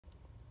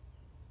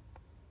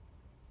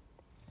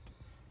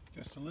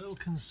Just a little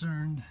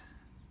concerned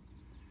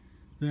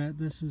that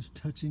this is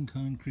touching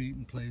concrete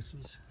in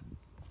places.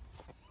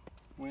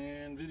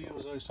 When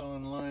videos I saw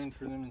online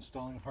for them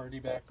installing hardy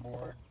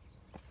backboard,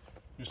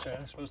 you're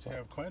supposed to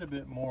have quite a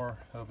bit more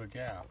of a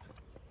gap.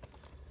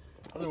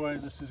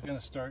 Otherwise this is going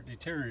to start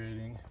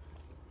deteriorating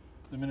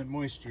the minute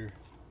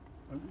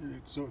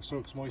it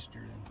soaks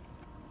moisture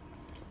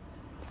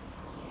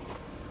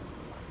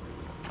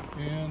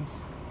in. And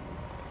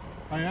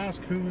I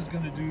asked who was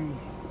going to do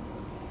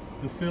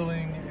the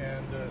filling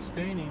and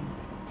staining,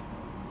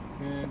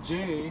 and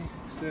Jay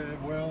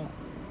said, well,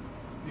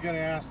 you got to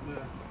ask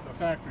the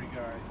factory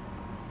guy.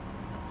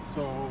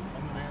 So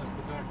I'm going to ask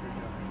the factory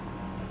guy.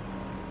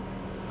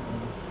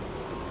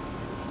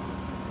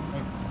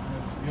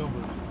 That's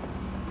Gilbert.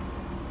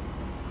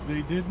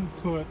 They didn't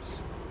put,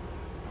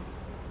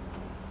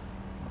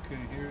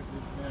 okay, here it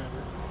didn't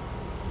matter.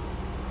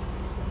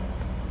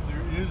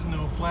 There is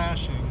no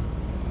flashing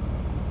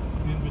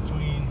in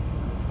between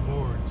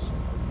boards.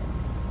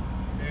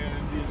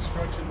 And the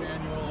instruction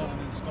manual on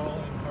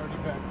installing hardy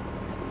back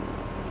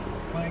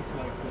planks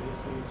like this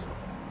is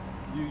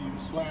you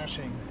use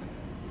flashing.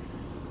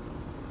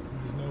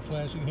 There's no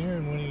flashing here,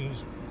 and when he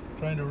was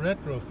trying to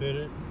retrofit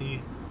it,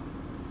 he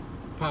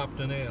popped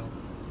a nail.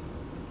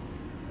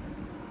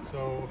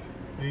 So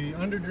the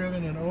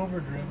underdriven and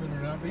overdriven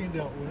are not being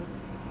dealt with.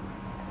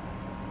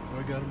 So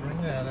I got to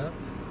bring that up.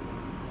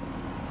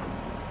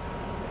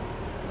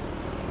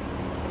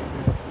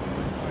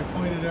 I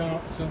pointed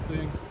out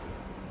something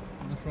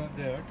on the front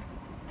deck.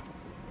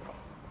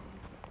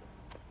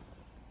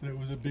 There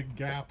was a big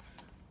gap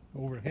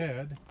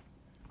overhead,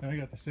 and I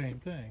got the same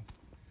thing.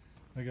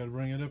 I got to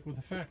bring it up with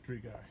the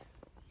factory guy.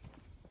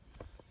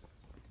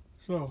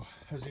 So,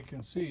 as you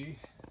can see,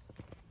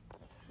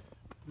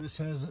 this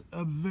has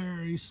a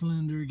very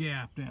slender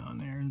gap down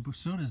there, and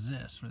so does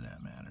this for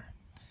that matter.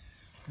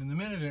 And the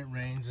minute it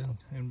rains and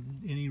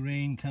any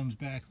rain comes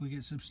back, if we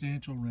get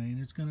substantial rain,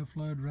 it's going to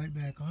flood right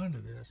back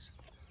onto this.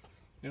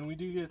 And we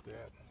do get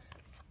that.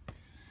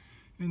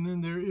 And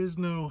then there is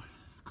no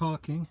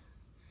caulking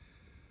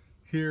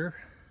here.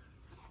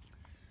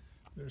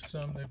 There's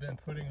some they've been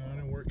putting on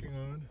and working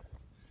on.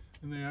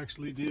 And they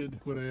actually did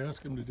what I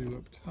asked them to do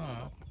up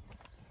top,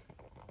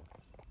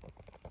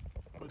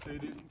 but they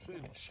didn't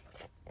finish.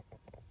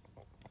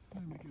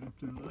 Let me get up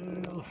there a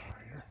little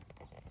higher.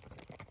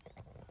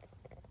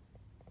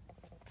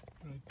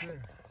 Right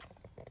there.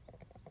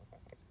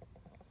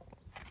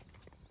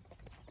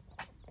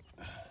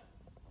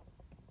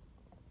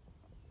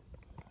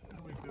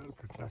 And we've got to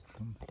protect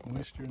from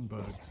moisture and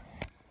bugs.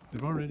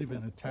 They've already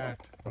been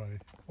attacked by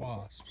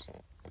wasps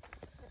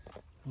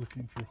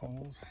looking for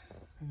holes.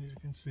 And as you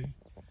can see,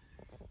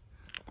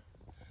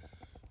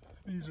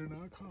 these are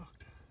not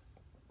caulked.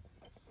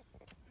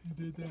 He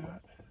did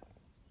that.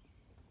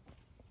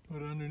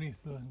 But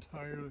underneath the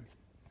entire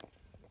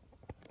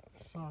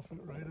soffit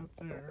right up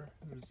there,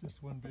 there's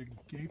just one big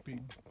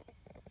gaping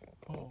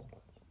hole.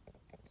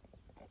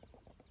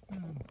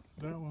 And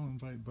that will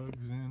invite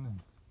bugs in,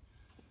 and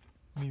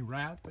any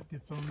rat that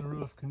gets on the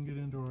roof can get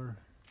into our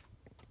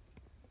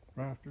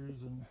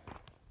rafters and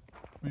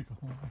make a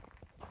hole.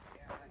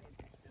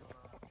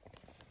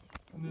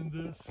 And then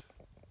this,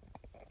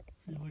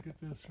 if you look at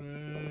this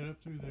right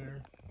up through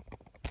there,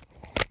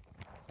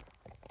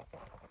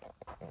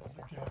 there's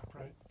a gap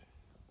right.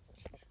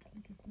 Jeez, can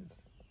you get this?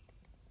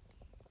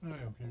 Oh,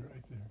 okay,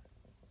 right there.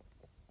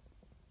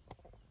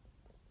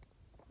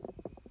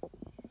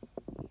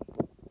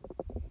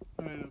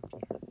 Right up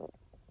there.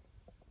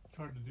 It's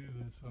hard to do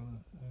this on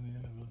the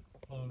end of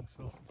a long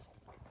selfie stick.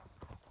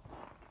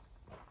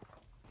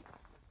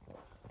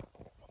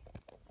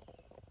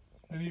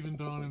 And even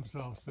Don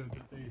himself said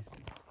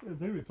that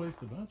they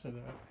replaced a bunch of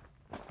that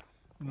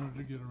in order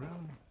to get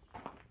around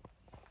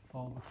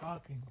all the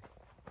caulking.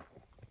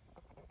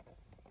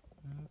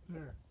 And up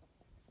there.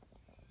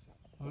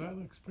 Well, that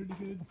looks pretty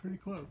good and pretty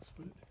close,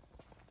 but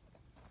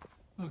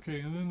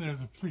okay. And then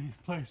there's a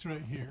place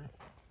right here,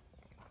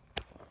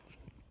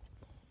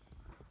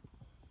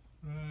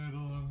 right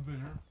along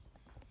there.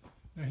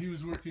 Now he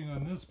was working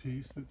on this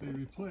piece that they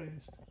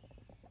replaced,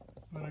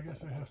 but I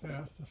guess I have to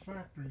ask the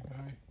factory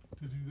guy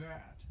to do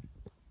that.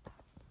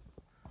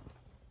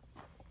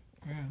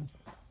 And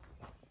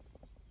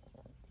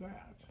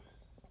that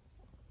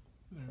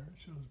there, it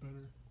shows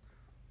better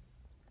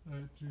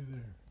right through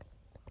there.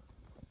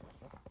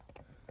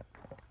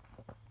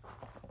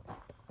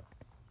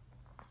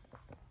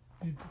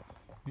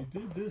 He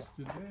did this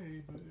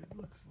today, but it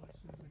looks like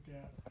there's a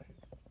gap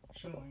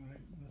showing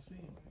right in the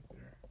seam right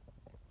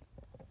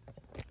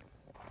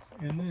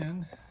there. And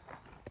then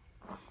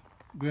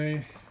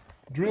they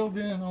drilled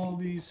in all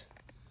these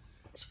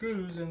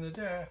screws in the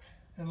deck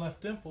and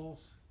left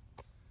dimples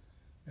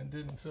and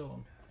didn't fill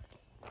them.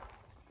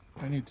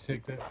 I need to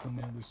take that from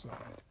the other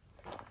side.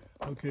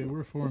 Okay,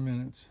 we're 4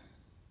 minutes.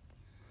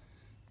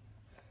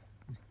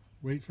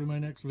 Wait for my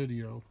next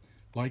video.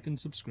 Like and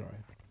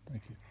subscribe.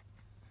 Thank you.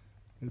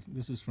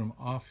 This is from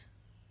Off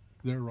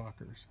Their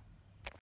Rockers.